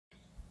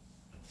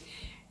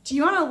Do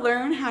you want to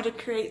learn how to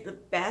create the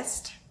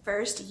best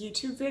first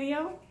YouTube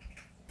video?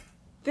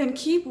 Then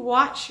keep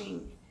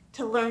watching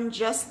to learn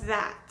just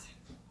that.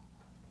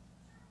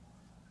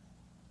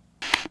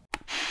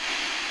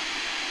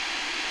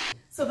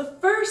 So the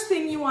first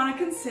thing you want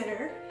to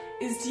consider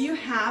is, do you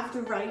have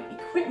the right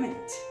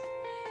equipment?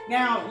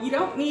 Now, you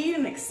don't need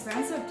an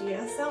expensive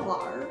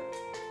DSLR,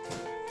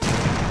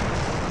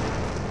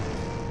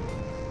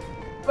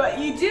 but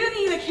you do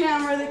need a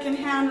camera that can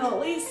handle at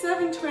least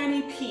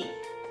 720p.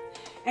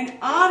 And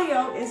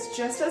audio is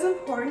just as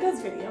important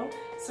as video,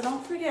 so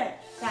don't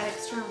forget that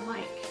external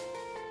mic.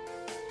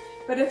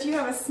 But if you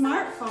have a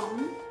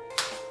smartphone,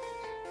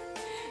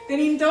 then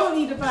you don't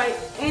need to buy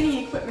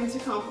any equipment to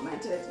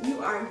complement it. You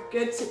are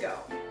good to go.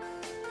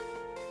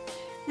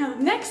 Now,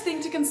 the next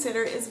thing to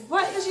consider is,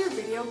 what is your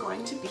video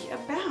going to be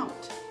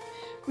about?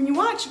 When you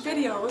watch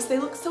videos, they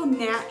look so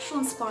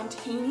natural and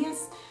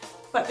spontaneous,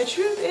 but the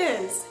truth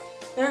is,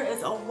 there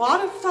is a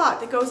lot of thought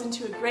that goes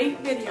into a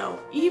great video,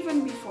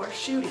 even before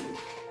shooting.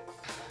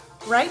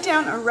 Write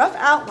down a rough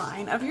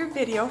outline of your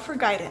video for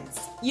guidance.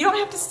 You don't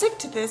have to stick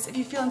to this if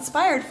you feel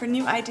inspired for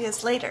new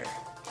ideas later.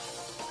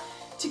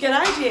 To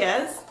get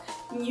ideas,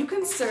 you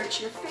can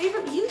search your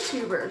favorite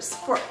YouTubers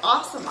for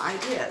awesome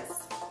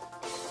ideas.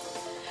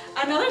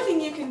 Another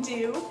thing you can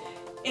do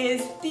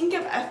is think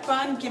of a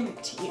fun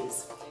gimmick to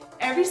use.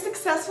 Every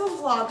successful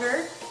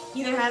vlogger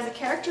either has a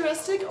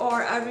characteristic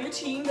or a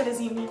routine that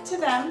is unique to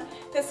them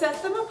that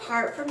sets them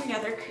apart from the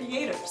other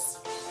creators.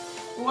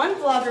 One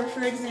vlogger,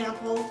 for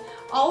example,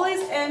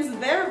 always ends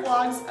their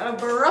vlogs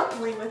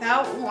abruptly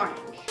without warning.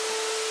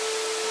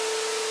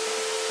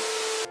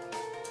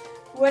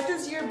 What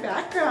does your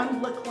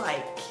background look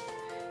like?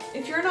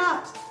 If you're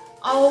not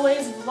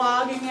always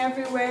vlogging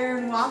everywhere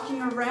and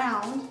walking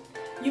around,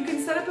 you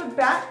can set up a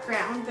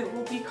background that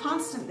will be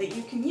constant that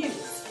you can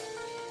use.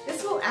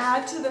 This will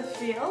add to the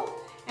feel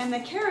and the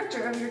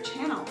character of your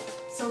channel,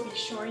 so be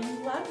sure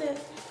you love it.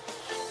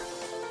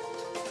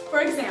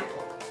 For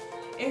example,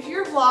 if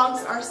your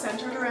vlogs are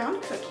centered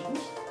around cooking,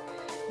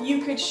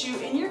 you could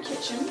shoot in your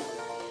kitchen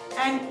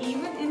and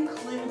even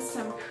include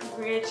some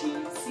pretty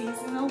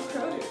seasonal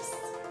produce.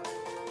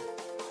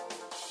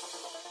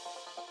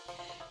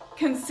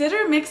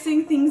 Consider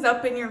mixing things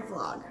up in your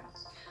vlog.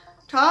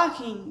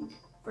 Talking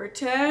for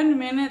 10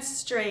 minutes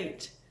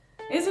straight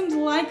isn't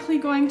likely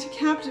going to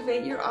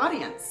captivate your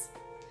audience.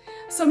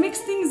 So mix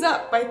things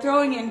up by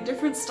throwing in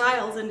different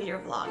styles into your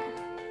vlog.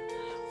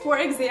 For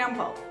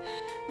example,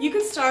 you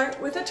could start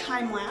with a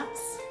time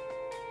lapse,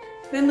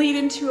 then lead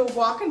into a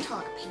walk and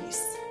talk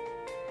piece,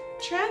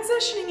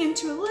 transitioning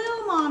into a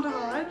little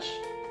montage,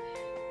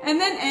 and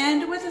then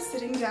end with a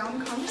sitting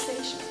down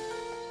conversation.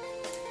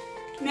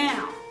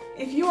 Now,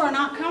 if you are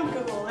not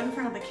comfortable in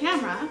front of the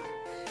camera,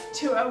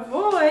 to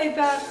avoid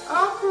that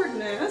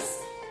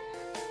awkwardness,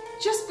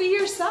 just be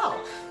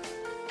yourself.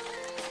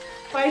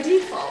 By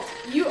default,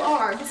 you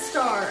are the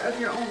star of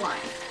your own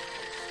life.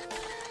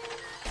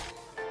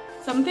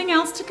 Something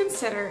else to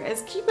consider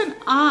is, keep an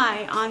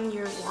eye on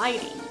your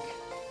lighting.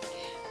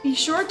 Be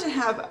sure to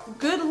have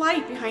good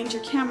light behind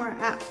your camera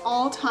at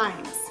all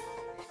times.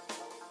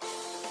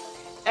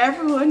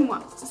 Everyone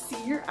wants to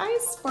see your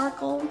eyes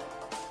sparkle.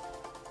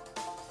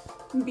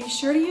 Be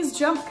sure to use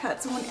jump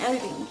cuts when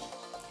editing.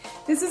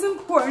 This is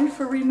important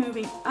for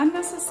removing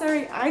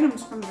unnecessary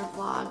items from your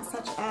vlog,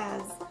 such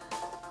as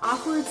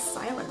awkward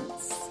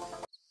silence.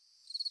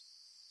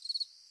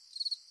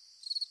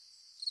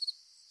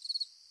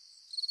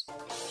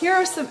 Here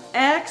are some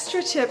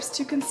extra tips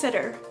to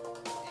consider.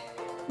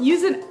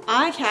 Use an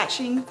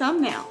eye-catching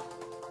thumbnail.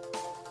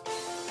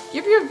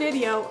 Give your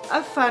video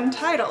a fun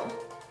title.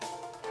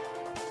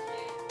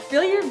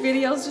 Fill your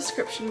video's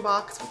description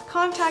box with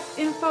contact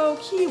info,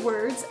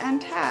 keywords,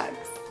 and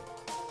tags.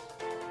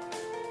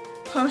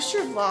 Post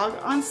your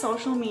vlog on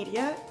social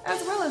media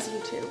as well as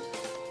YouTube.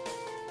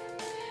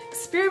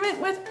 Experiment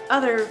with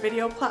other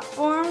video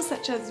platforms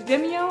such as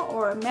Vimeo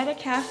or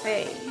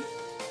MetaCafe.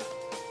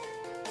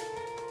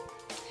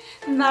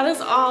 And that is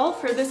all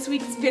for this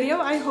week's video.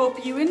 I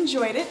hope you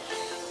enjoyed it.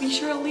 Be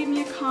sure to leave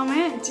me a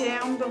comment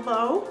down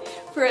below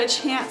for a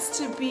chance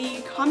to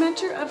be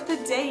commenter of the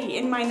day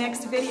in my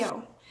next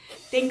video.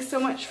 Thanks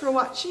so much for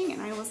watching,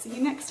 and I will see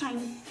you next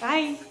time.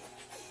 Bye!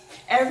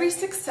 Every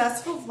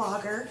successful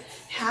vlogger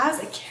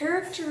has a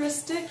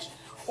characteristic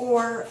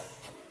or...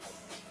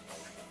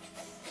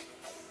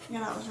 Yeah,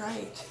 that was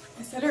right.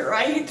 I said it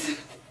right.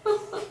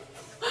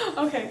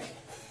 Okay.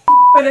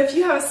 But if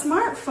you have a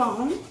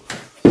smartphone,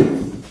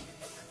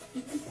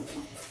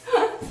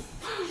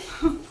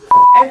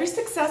 every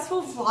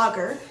successful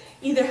vlogger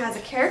either has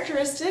a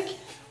characteristic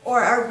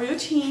or a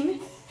routine.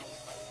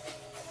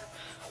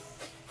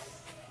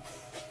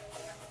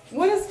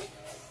 What is